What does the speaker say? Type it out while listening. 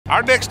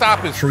Our next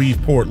stop is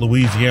Shreveport,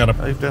 Louisiana.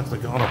 They've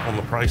definitely gone up on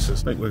the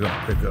prices. I think we're going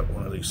to pick up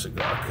one of these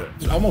cigar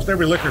cuts. Almost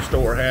every liquor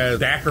store has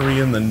daiquiri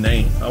in the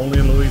name, only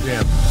in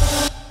Louisiana.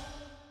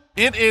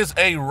 It is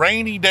a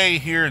rainy day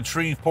here in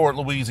Shreveport,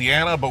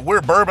 Louisiana, but we're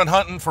bourbon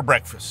hunting for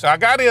breakfast. I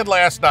got in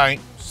last night,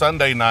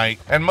 Sunday night,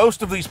 and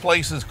most of these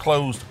places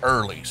closed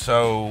early,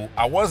 so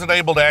I wasn't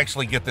able to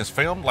actually get this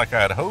filmed like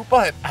I had hoped,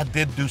 but I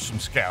did do some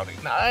scouting.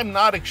 Now, I'm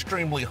not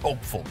extremely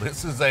hopeful.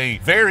 This is a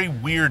very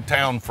weird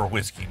town for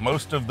whiskey.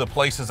 Most of the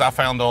places I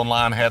found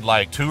online had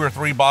like 2 or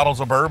 3 bottles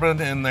of bourbon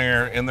in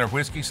their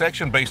whiskey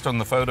section based on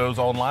the photos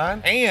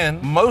online,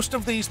 and most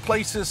of these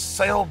places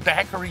sell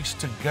daiquiris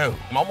to go.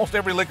 Almost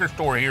every liquor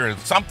store here is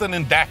something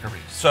in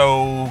daiquiris.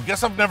 So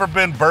guess I've never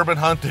been bourbon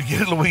hunting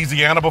in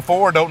Louisiana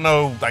before. Don't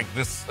know, like,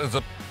 this is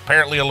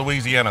apparently a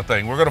Louisiana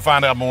thing. We're gonna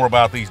find out more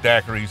about these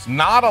daiquiris.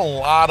 Not a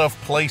lot of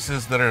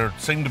places that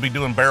seem to be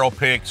doing barrel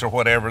picks or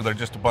whatever. They're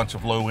just a bunch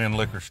of low-end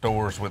liquor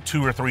stores with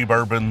 2 or 3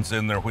 bourbons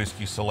in their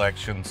whiskey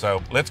selection.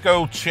 So let's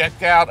go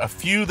check out a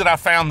few that I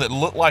found that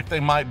look like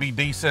they might be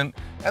decent,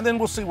 and then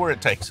we'll see where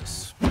it takes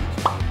us.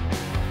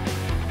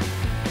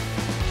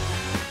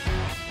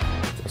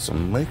 Got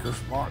some Maker's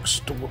Mark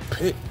store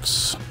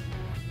picks.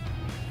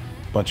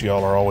 A bunch of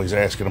y'all are always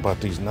asking about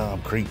these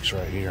Knob Creeks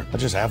right here. I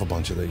just have a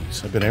bunch of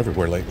these. I've been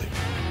everywhere lately.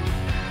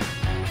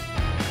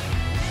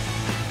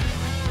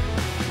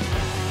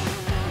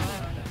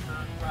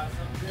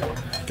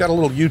 Got a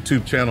little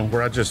YouTube channel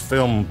where I just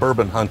film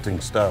bourbon hunting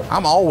stuff.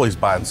 I'm always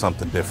buying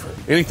something different.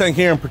 Anything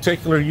here in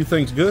particular you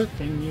think's good?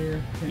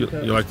 10-year, 10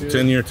 cup. You like the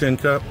 10-year, 10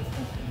 cup?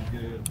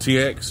 Good.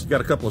 TX,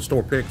 got a couple of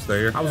store picks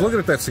there. I was looking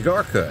at that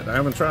cigar cut. I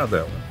haven't tried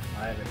that one.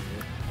 I haven't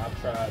either.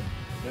 I've tried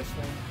this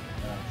one,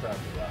 and I've tried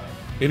the rye.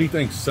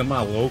 Anything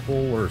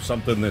semi-local or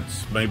something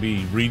that's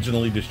maybe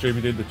regionally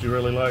distributed that you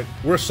really like?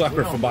 We're a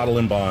sucker for bottle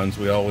and bonds.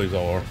 We always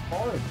are. As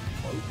far as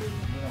local, we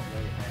don't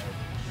really have,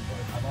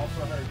 but I've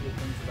also heard good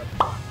things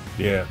about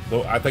the Yeah,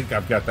 though I think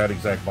I've got that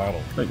exact bottle.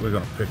 I think we're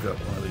going to pick up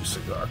one of these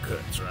cigar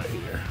cuts right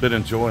here. Been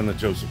enjoying the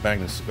Joseph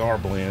Magnus cigar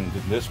blend,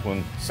 and this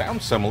one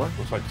sounds similar.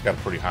 Looks like it's got a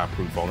pretty high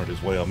proof on it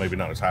as well. Maybe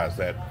not as high as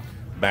that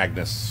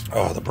Magnus.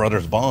 Oh, the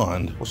Brothers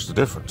Bond. What's the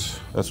difference?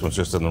 This one's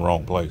just in the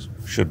wrong place.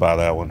 Should buy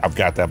that one. I've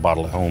got that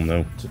bottle at home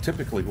though. So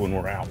typically when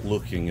we're out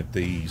looking at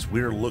these,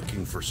 we're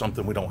looking for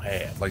something we don't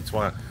have. Like, that's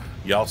why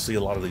y'all see a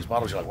lot of these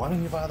bottles. You're like, why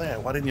didn't you buy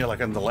that? Why didn't you?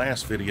 Like in the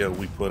last video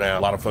we put out,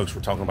 a lot of folks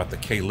were talking about the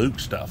K-Luke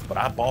stuff, but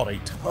I bought a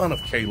ton of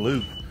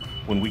K-Luke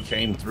when we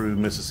came through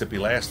Mississippi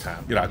last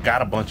time. You know, I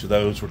got a bunch of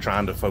those. We're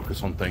trying to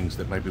focus on things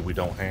that maybe we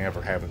don't have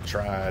or haven't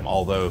tried.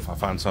 Although if I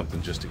find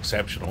something just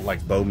exceptional,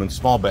 like Bowman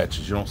small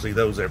batches, you don't see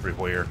those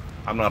everywhere.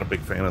 I'm not a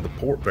big fan of the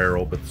port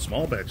barrel, but the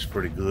small batch is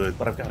pretty good,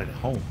 but I've got it at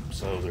home,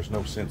 so there's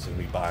no sense in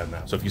me buying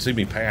that. So if you see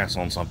me pass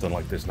on something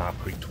like this Knob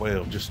Creek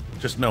 12,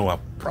 just know I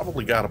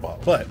probably got a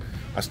bottle. But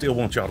I still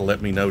want y'all to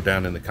let me know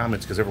down in the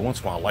comments, because every once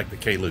in a while I like the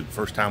K-Luke.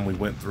 First time we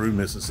went through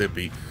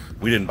Mississippi,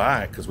 we didn't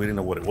buy it because we didn't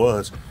know what it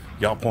was.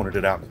 Y'all pointed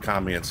it out in the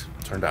comments.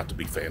 Turned out to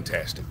be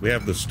fantastic. We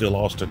have the Still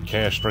Austin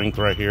Cash Strength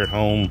right here at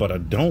home, but I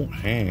don't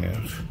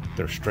have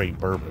their straight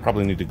bourbon.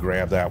 Probably need to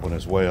grab that one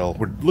as well.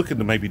 We're looking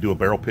to maybe do a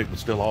barrel pick with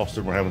Still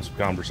Austin. We're having some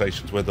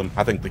conversations with them.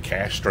 I think the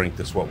Cash Strength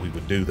is what we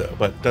would do though,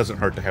 but it doesn't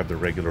hurt to have the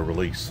regular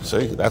release.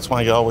 See, that's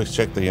why you always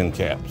check the end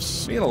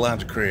caps. Me and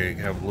Elijah Craig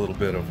have a little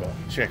bit of a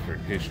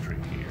checkered history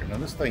here. Now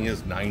this thing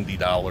is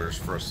 $90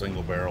 for a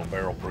single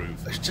barrel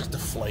proof. There's just a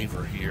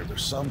flavor here.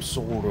 There's some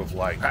sort of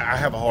like, I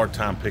have a hard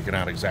time picking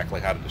out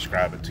exactly how to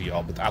describe it to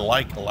y'all, but I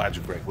like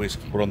Elijah Craig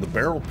whiskey. But on the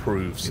barrel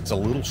proofs, it's a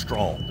little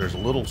strong. There's a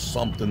little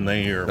something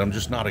there that I'm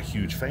just not a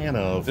huge fan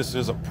of. This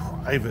is a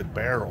private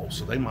barrel,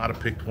 so they might have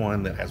picked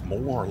one that has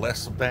more or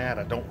less of that.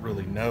 I don't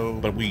really know.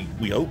 But we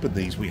open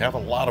these. We have a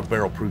lot of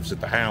barrel proofs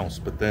at the house,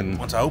 but then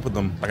once I open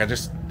them, like I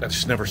just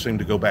never seem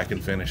to go back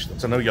and finish them.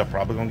 So I know y'all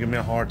probably gonna give me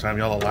a hard time.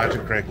 Y'all Elijah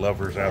Craig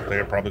lovers out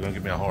there probably gonna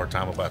give me a hard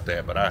time about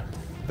that, but I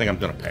think I'm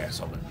gonna pass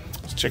on it.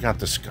 Let's check out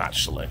the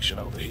Scotch selection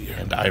over here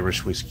and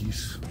Irish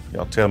whiskeys.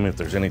 Y'all tell me if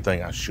there's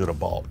anything I should have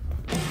bought.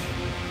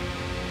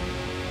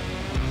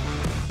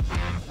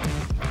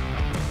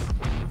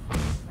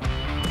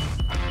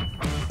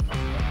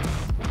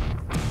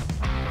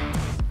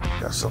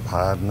 Got some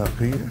hiding up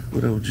here.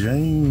 Widow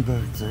Jane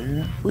back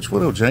there. Which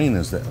Widow Jane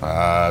is that?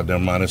 Never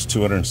mind, it's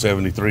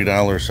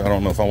 $273. I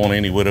don't know if I want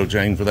any Widow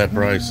Jane for that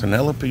price.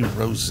 Penelope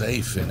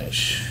Rosé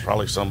finish.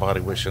 Probably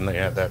somebody wishing they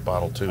had that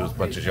bottle too, as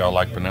much as y'all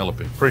like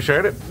Penelope.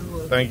 Appreciate it.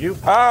 Thank you.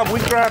 We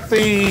grabbed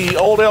the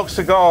Old Elk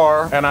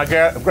cigar, and I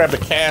grabbed a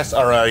cast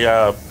or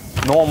a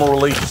normal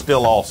release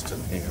Still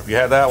Austin. Here. Have you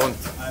had that one?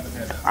 I haven't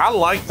had that. I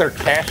like their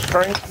cash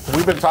strength.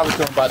 We've been talking to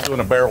them about doing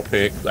a barrel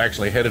pick.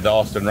 Actually headed to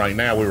Austin right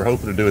now. We were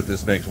hoping to do it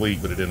this next week,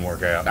 but it didn't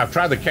work out. I've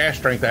tried the cash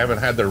strength. I haven't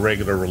had their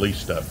regular release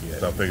stuff yet,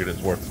 so I figured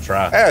it's worth a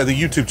try. The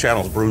YouTube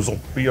channel is Brewzle,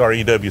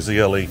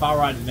 Brewzle. If I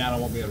write it down, I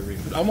won't be able to read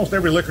it. Almost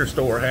every liquor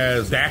store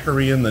has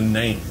daiquiri in the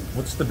name.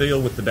 What's the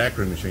deal with the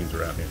daiquiri machines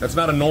around here? That's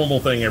not a normal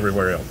thing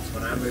everywhere else.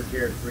 When I moved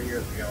here 3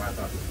 years ago, I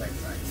thought the same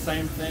thing.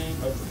 Same thing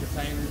over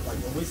containers. Like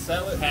when we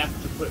sell it, have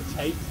to put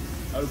tape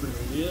open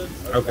the lid.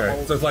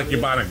 Okay, so it's like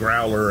you're buying a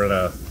growler at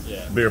a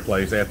beer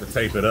place. They have to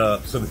tape it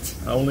up, so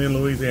it's only in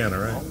Louisiana,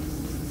 right?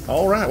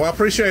 All right, well, I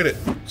appreciate it.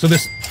 So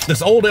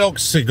this Old Elk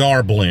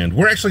cigar blend,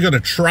 we're actually going to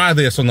try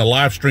this on the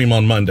live stream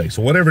on Monday.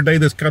 So whatever day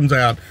this comes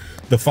out,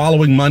 the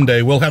following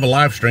Monday, we'll have a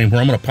live stream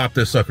where I'm going to pop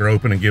this sucker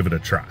open and give it a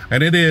try.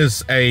 And it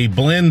is a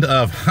blend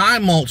of high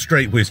malt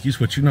straight whiskeys,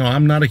 which, you know,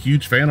 I'm not a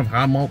huge fan of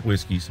high malt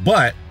whiskeys,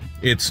 but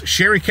it's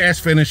sherry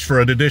cask finish for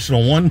an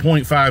additional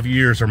 1.5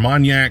 years, or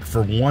Cognac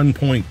for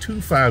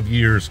 1.25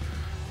 years,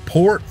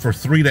 port for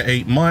 3 to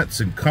 8 months,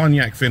 and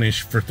cognac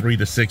finish for 3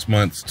 to 6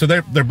 months. So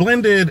they're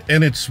blended,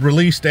 and it's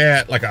released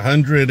at like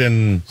 100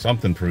 and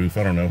something proof.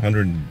 I don't know,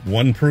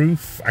 101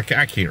 proof. I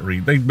can't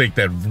read. They make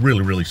that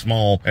really, really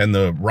small, and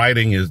the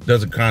writing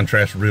doesn't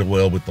contrast real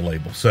well with the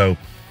label. So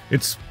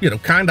it's, you know,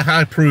 kind of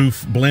high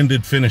proof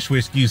blended finished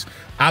whiskeys.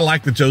 I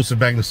like the Joseph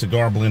Magnus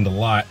cigar blend a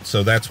lot,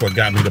 so that's what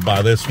got me to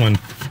buy this one.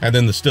 And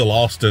then the Still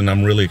Austin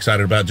I'm really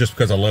excited about, just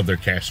because I love their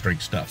cask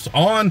strength stuff. So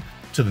on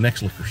to the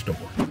next liquor store.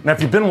 Now,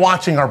 if you've been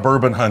watching our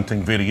bourbon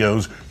hunting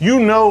videos, you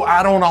know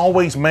I don't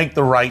always make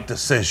the right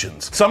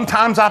decisions.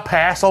 Sometimes I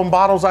pass on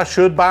bottles I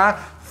should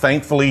buy.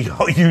 Thankfully,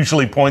 I'll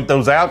usually point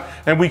those out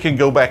and we can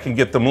go back and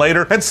get them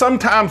later. And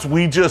sometimes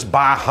we just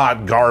buy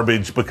hot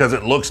garbage because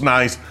it looks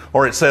nice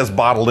or it says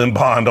bottled in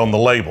bond on the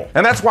label.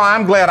 And that's why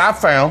I'm glad I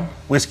found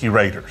Whiskey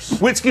Raiders.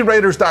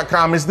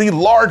 WhiskeyRaiders.com is the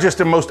largest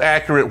and most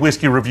accurate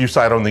whiskey review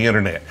site on the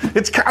internet.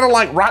 It's kind of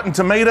like Rotten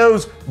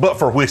Tomatoes, but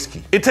for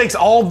whiskey. It takes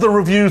all of the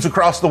reviews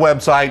across the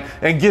website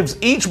and gives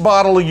each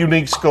bottle a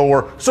unique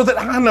score so that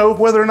I know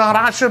whether or not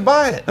I should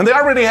buy it. And they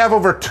already have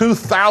over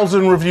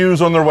 2,000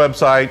 reviews on their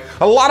website,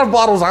 a lot of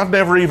bottles I've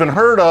never even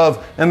heard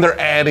of, and they're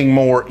adding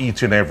more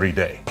each and every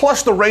day.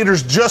 Plus, the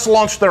Raiders just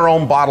launched their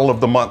own Bottle of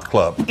the Month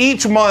Club.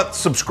 Each month,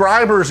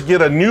 subscribers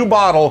get a new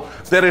bottle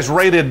that is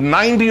rated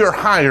 90 or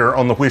higher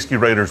on the Whiskey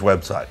Raiders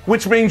website,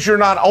 which means you're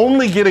not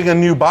only getting a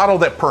new bottle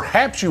that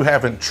perhaps you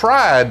haven't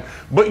tried,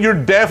 but you're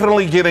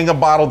definitely getting a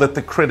bottle that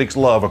the critics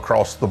love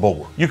across the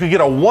board. You can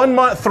get a 1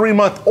 month, 3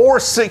 month, or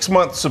 6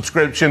 month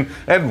subscription,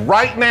 and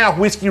right now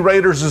Whiskey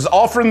Raiders is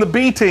offering the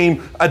B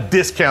Team a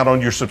discount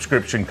on your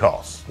subscription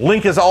costs.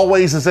 Link, as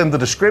always, is in the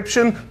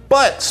description,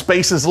 but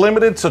space is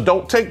limited, so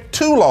don't take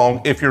too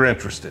long if you're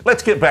interested.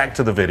 Let's get back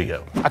to the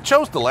video. I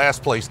chose the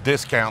last place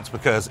discounts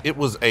because it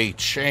was a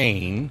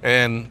chain,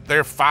 and there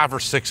are 5 or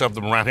 6 of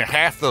them around here.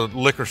 Half the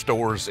liquor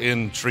stores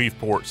in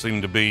Shreveport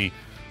seem to be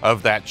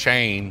of that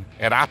chain,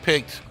 and I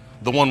picked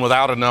the one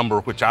without a number,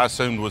 which I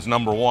assumed was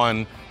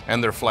 #1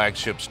 and their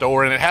flagship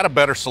store, and it had a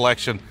better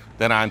selection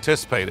than I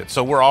anticipated.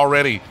 So we're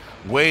already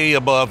way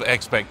above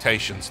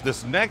expectations.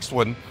 This next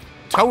one,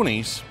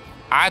 Tony's,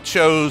 I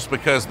chose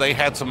because they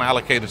had some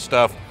allocated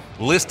stuff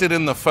listed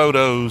in the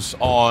photos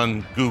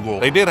on Google.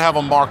 They did have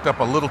them marked up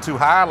a little too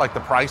high, like the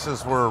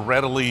prices were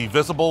readily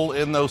visible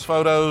in those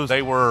photos.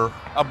 They were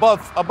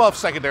above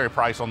secondary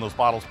price on those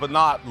bottles, but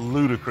not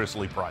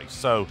ludicrously priced.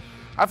 So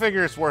I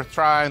figure it's worth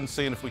trying,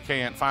 seeing if we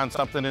can't find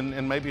something,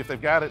 and maybe if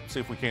they've got it, see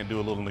if we can't do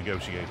a little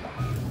negotiating.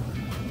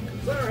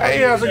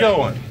 Hey, how's it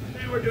going?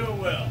 Hey, we're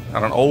doing well.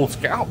 Got an Old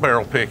Scout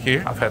barrel pick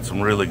here. I've had some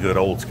really good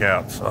Old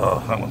Scouts.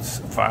 That one's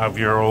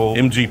 5-year-old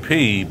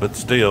MGP, but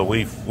still,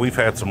 we've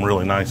had some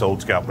really nice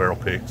Old Scout barrel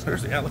picks.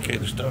 There's the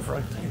allocator stuff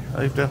right there.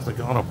 They've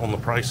definitely gone up on the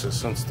prices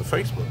since the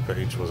Facebook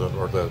page was up,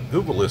 or the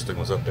Google listing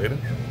was updated.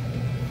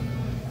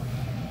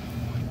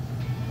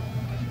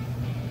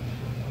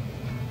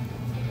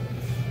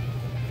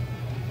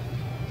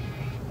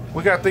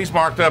 We got these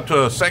marked up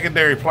to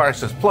secondary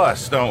prices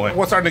plus, don't we?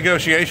 What's our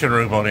negotiation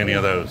room on any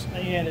of those?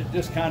 And it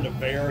just kind of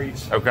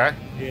varies. Okay.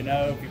 You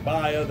know, if you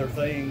buy other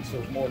things,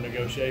 there's more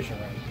negotiation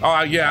room.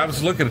 Oh, yeah, I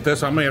was looking at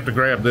this. I may have to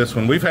grab this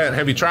one.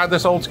 Have you tried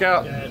this Old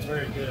Scout? Yeah, it's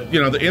very good.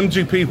 You know, the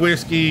MGP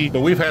whiskey,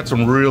 but we've had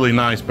some really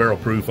nice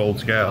barrel-proof Old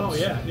Scouts.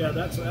 Oh, yeah,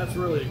 that's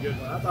really a good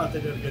one. I thought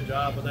they did a good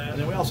job with that. And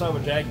then we also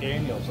have a Jack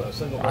Daniels, a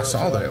single barrel. I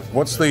saw that.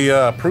 What's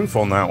the proof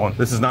on that one?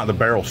 This is not the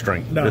barrel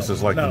strength. No, this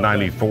is like the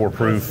 94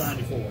 proof.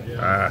 94,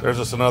 yeah. There's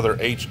just another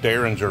H.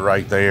 Derringer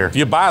right there. If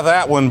you buy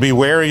that one, be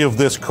wary of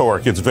this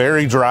cork. It's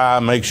very dry.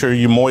 Make sure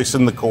you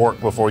moisten the cork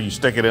before you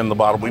stick it in the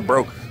bottle. We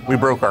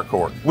broke our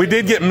cork. We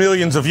did get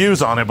millions of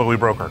views on it, but we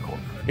broke our cork.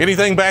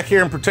 Anything back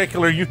here in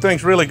particular you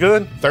think's really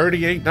good?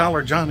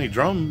 $38 Johnny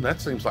Drum. That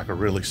seems like a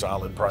really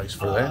solid price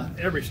for that.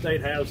 Every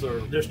state has their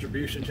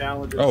distribution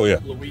challenges. Oh, yeah.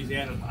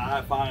 Louisiana,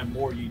 I find,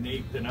 more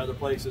unique than other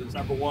places.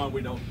 Number one,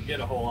 we don't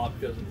get a whole lot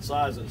because of the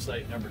size of the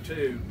state. Number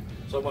two,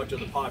 so much of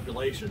the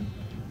population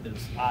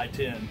is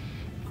I-10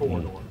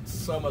 corridor.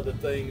 Some of the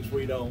things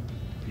we don't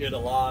get a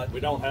lot.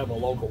 We don't have a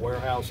local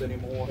warehouse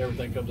anymore.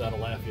 Everything comes out of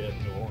Lafayette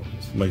and New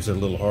Orleans. Makes it a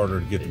little harder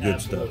to get the good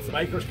Absolutely. stuff.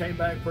 Makers came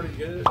back pretty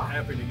good.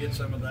 Happy to get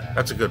some of that.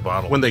 That's a good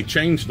bottle. When they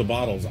changed the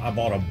bottles, I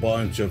bought a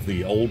bunch of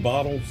the old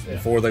bottles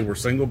before they were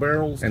single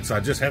barrels, and so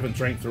I just haven't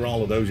drank through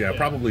all of those yet. I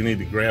probably need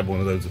to grab one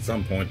of those at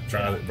some point to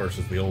try it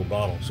versus the old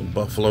bottle. Some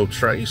Buffalo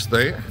Trace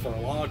there. For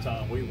a long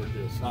time, we were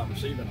just not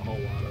receiving a whole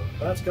lot of it.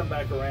 But that's come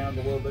back around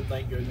a little bit,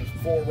 thank goodness.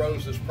 Four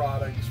Roses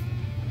products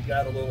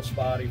got a little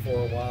spotty for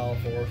a while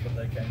for us, but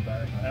they came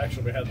back.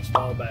 Actually, we had the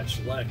small batch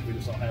select. We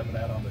just don't have it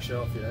out on the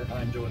shelf yet.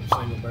 I enjoyed the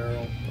single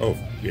barrel. Oh,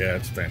 yeah,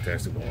 it's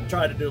fantastic.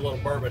 Tried to do a little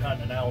bourbon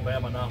hunting in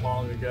Alabama not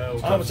long ago.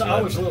 I was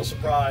a little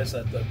surprised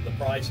at the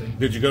pricing.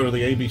 Did you go to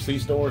the ABC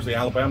stores, the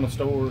Alabama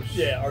stores?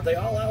 Yeah, are they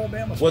all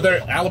Alabama stores? Well,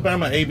 they're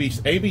Alabama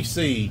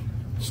ABC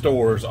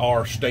stores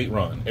are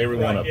state-run, every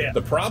one of them. Yeah.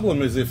 The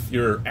problem is if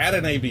you're at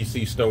an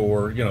ABC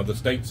store, you know, the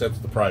state sets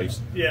the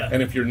price. Yeah.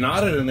 And if you're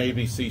not at an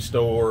ABC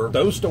store,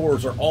 those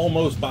stores are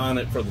almost buying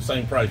it for the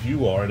same price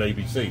you are at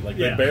ABC. Like,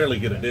 they barely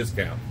get a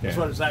discount. That's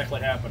what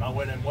exactly happened. I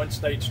went in one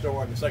state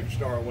store, and the second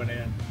store I went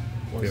in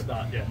was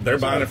not. Yeah. They're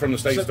buying it from the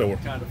state store.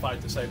 Kind of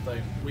fight the same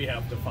thing we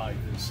have to fight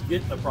is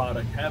getting the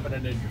product, having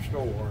it in your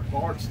store.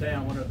 Marc's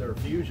down one of their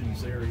Fusion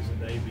series in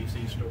the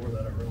ABC store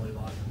that I really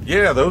like.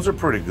 Yeah, those are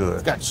pretty good.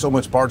 I've got so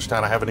much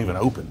Bardstown I haven't even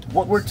opened.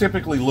 What we're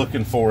typically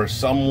looking for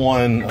is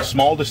a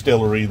small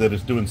distillery that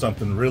is doing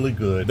something really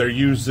good. They're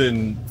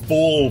using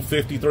full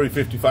 53,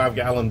 55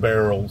 gallon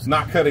barrels,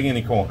 not cutting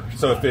any corners.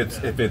 So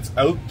if it's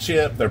oak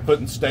chip, they're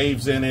putting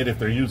staves in it. If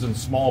they're using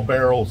small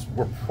barrels,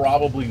 we're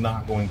probably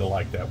not going to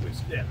like that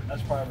whiskey. Yeah,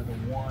 that's probably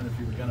the one if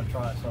you were going to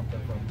try something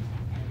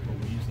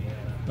from Louisiana.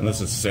 And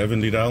this is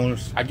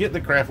 $70. I get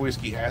that craft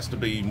whiskey has to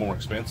be more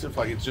expensive.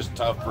 Like, it's just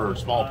tough for a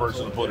small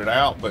person to put it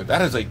out, but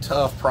that is a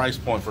tough price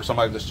point for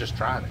somebody that's just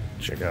trying it.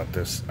 Check out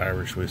this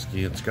Irish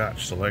whiskey and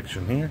Scotch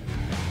selection here.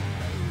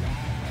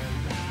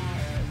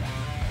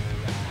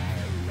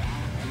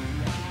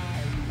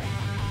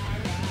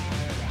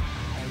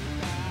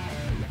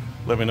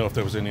 Let me know if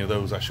there was any of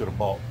those I should have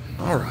bought.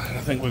 All right, I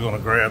think we're going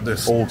to grab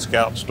this Old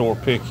Scout store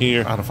pick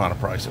here. Trying to find a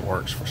price that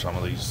works for some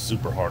of these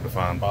super hard to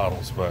find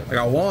bottles, but like,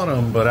 I want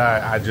them, but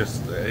I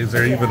just, is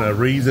there even a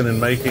reason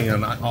in making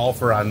an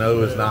offer I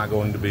know is not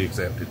going to be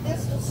accepted?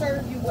 This will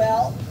serve you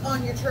well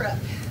on your trip.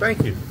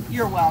 Thank you.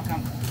 You're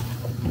welcome.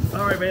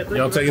 All right, man.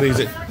 Y'all take it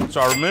easy. So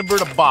I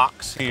remembered a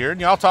box here,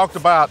 and y'all talked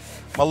about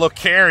my little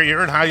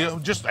carrier and how you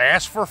just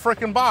ask for a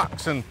freaking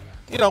box. And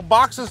you know,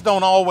 boxes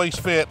don't always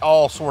fit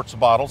all sorts of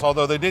bottles,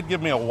 although they did give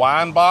me a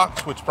wine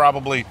box, which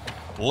probably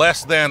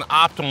less than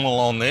optimal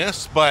on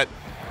this. But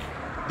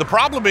the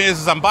problem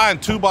is I'm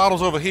buying 2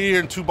 bottles over here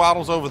and 2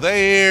 bottles over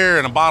there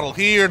and a bottle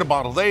here and a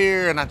bottle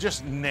there, and I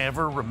just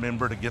never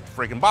remember to get the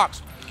freaking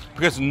box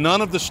because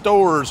none of the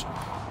stores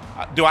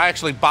do I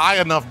actually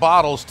buy enough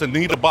bottles to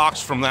need a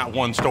box from that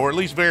one store, at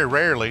least very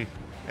rarely.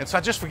 And so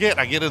I just forget.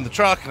 I get in the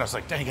truck and I was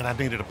like, dang it, I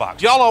needed a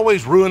box. Y'all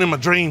always ruining my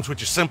dreams with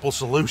your simple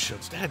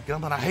solutions.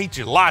 Dadgummit, I hate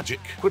your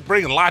logic. Quit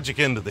bringing logic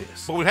into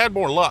this. But we've had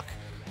more luck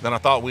than I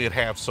thought we'd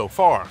have so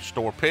far.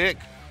 Store pick,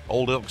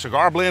 Old Elk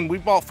Cigar Blend.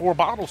 We've bought 4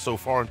 bottles so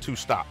far in 2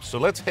 stops. So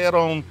let's head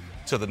on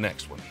to the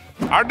next one.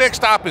 Our next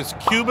stop is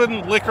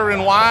Cuban Liquor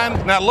and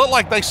Wine. Now, it looked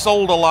like they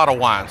sold a lot of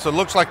wine. So it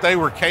looks like they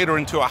were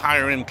catering to a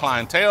higher end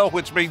clientele,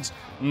 which means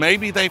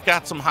maybe they've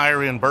got some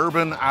higher end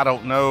bourbon. I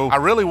don't know. I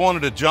really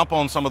wanted to jump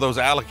on some of those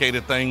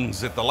allocated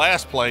things at the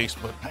last place,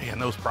 but man,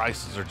 those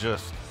prices are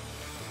just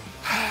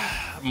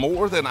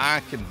more than I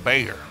can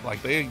bear.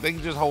 Like they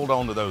can just hold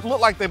on to those. Look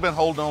like they've been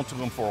holding on to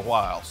them for a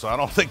while, so I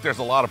don't think there's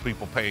a lot of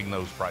people paying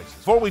those prices.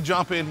 Before we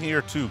jump in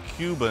here to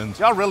Cubans,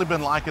 y'all really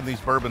been liking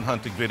these bourbon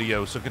hunting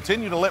videos, so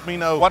continue to let me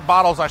know what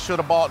bottles I should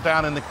have bought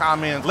down in the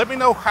comments. Let me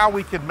know how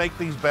we could make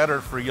these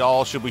better for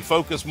y'all. Should we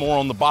focus more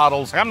on the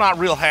bottles? I'm not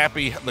real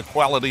happy the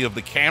quality of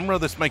the camera.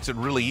 This makes it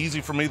really easy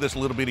for me, this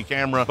little bitty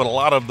camera, but a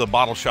lot of the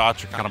bottle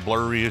shots are kind of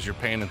blurry as you're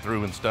panning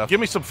through and stuff.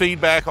 Give me some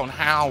feedback on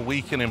how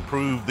we can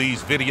improve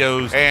these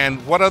videos and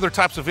what other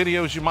types of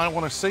videos you might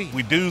want to see.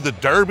 We do the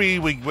Derby,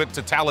 we went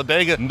to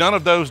Talladega. None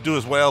of those do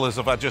as well as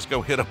if I just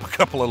go hit up a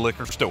couple of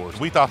liquor stores.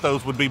 We thought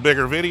those would be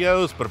bigger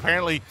videos, but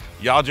apparently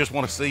y'all just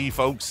want to see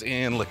folks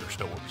in liquor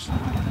stores.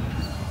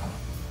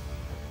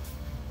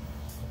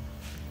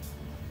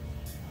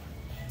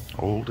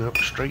 Old Elk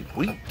Straight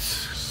Wheat,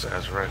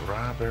 Sazerac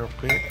Rye Barrel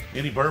Pick.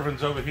 Any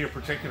bourbons over here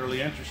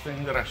particularly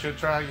interesting that I should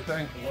try, you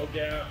think? Low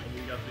Gap, and we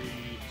got the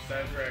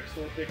Sazerac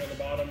Store Pick on the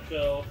bottom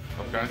shelf.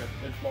 Okay.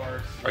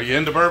 Benchmarks. Are you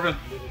into bourbon?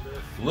 A little bit.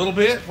 A little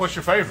bit? What's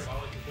your favorite? I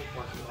like the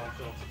benchmarks on the bottom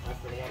shelf. I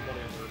spend a lot of money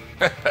on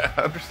bourbon.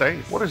 I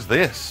understand. What is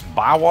this?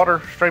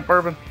 Bywater straight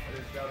bourbon? I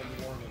just got a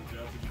New Orleans,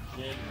 Joe.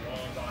 Gin, rum,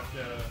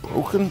 vodka.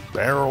 Broken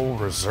Barrel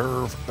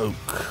Reserve Oak.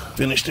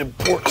 Finished in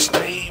port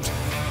stave.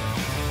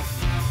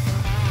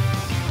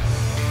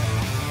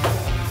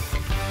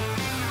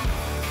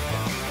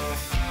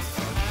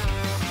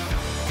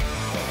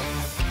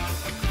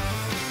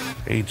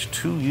 Aged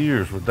 2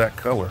 years with that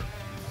color. All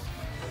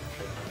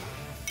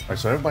right,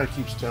 so everybody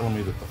keeps telling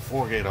me that the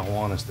 4-gate I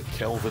want is the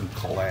Kelvin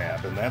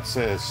Collab, and that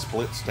says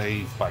split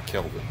stave by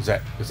Kelvin. Is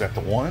that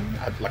the one?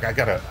 I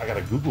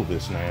gotta Google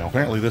this now.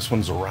 Apparently this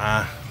one's a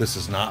rye. This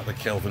is not the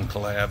Kelvin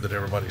Collab that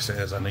everybody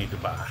says I need to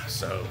buy.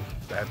 So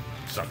that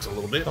sucks a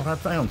little bit. Thought I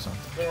found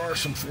something. There are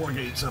some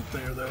 4-gates up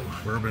there though.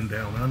 Bourbon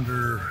Down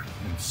Under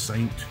and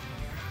Saint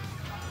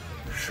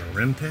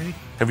Charente.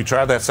 Have you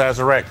tried that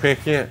Sazerac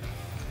pick yet?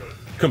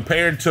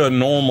 Compared to a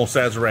normal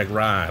Sazerac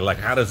rye, like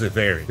how does it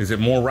vary? Is it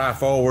more rye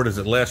forward? Is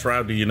it less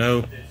rye? Do you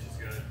know?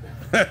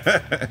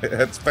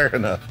 That's fair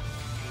enough.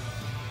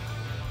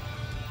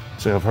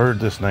 See, I've heard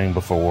this name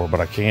before,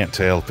 but I can't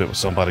tell if it was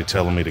somebody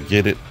telling me to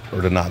get it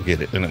or to not get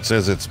it. And it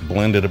says it's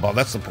blended.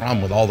 That's the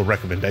problem with all the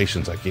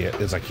recommendations I get,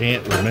 is I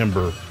can't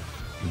remember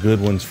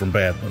good ones from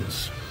bad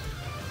ones.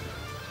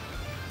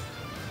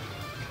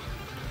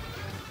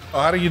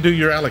 How do you do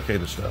your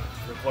allocated stuff?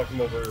 We'll collect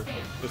them over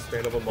the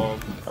span of a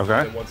month.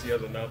 Okay. And then once he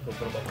has enough, he'll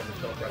put them up on the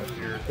shelf right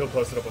here. He'll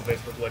post it up on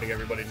Facebook, letting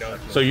everybody know.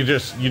 So you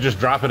just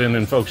drop it in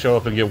and folks show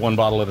up and get one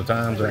bottle at a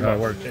time? Is that how it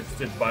works?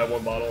 It's buy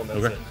one bottle and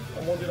that's it.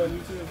 I want it on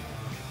YouTube.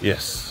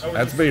 Yes,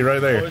 that's me right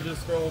there. I would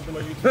just scroll to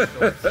my YouTube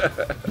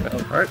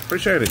stories. All right,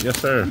 appreciate it. Yes,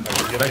 sir.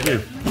 Thank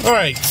you. All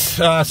right,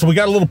 so we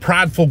got a little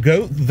Prideful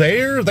Goat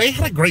there. They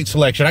had a great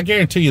selection. I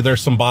guarantee you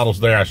there's some bottles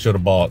there I should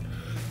have bought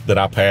that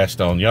I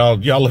passed on. Y'all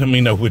let me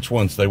know which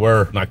ones they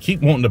were. And I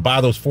keep wanting to buy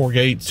those 4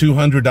 Gates.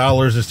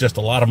 $200 is just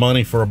a lot of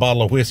money for a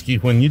bottle of whiskey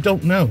when you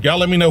don't know. Y'all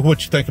let me know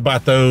what you think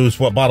about those,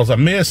 what bottles I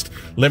missed.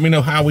 Let me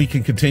know how we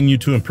can continue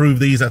to improve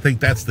these. I think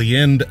that's the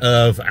end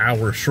of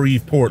our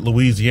Shreveport,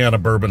 Louisiana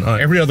bourbon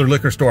hunt. Every other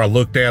liquor store I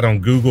looked at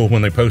on Google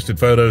when they posted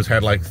photos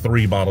had like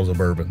 3 bottles of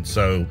bourbon.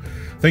 So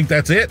I think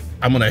that's it.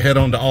 I'm gonna head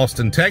on to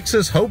Austin,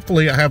 Texas.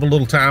 Hopefully I have a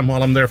little time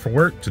while I'm there for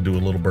work to do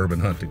a little bourbon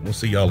hunting. We'll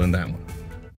see y'all in that one.